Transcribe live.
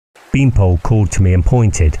beanpole called to me and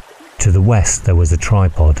pointed. To the west there was a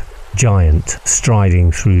tripod, giant,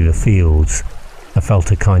 striding through the fields. I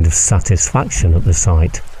felt a kind of satisfaction at the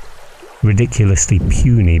sight. Ridiculously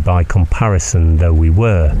puny by comparison though we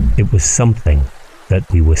were, it was something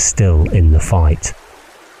that we were still in the fight.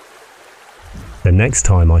 The next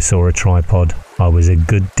time I saw a tripod, I was a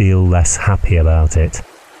good deal less happy about it.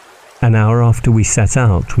 An hour after we set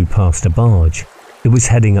out, we passed a barge. It was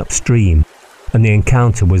heading upstream, and the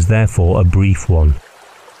encounter was therefore a brief one.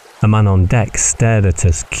 A man on deck stared at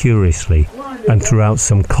us curiously and threw out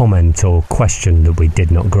some comment or question that we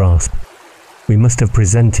did not grasp. We must have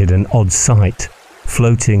presented an odd sight,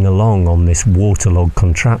 floating along on this waterlogged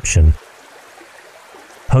contraption.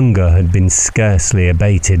 Hunger had been scarcely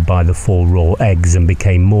abated by the 4 raw eggs and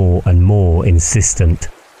became more and more insistent.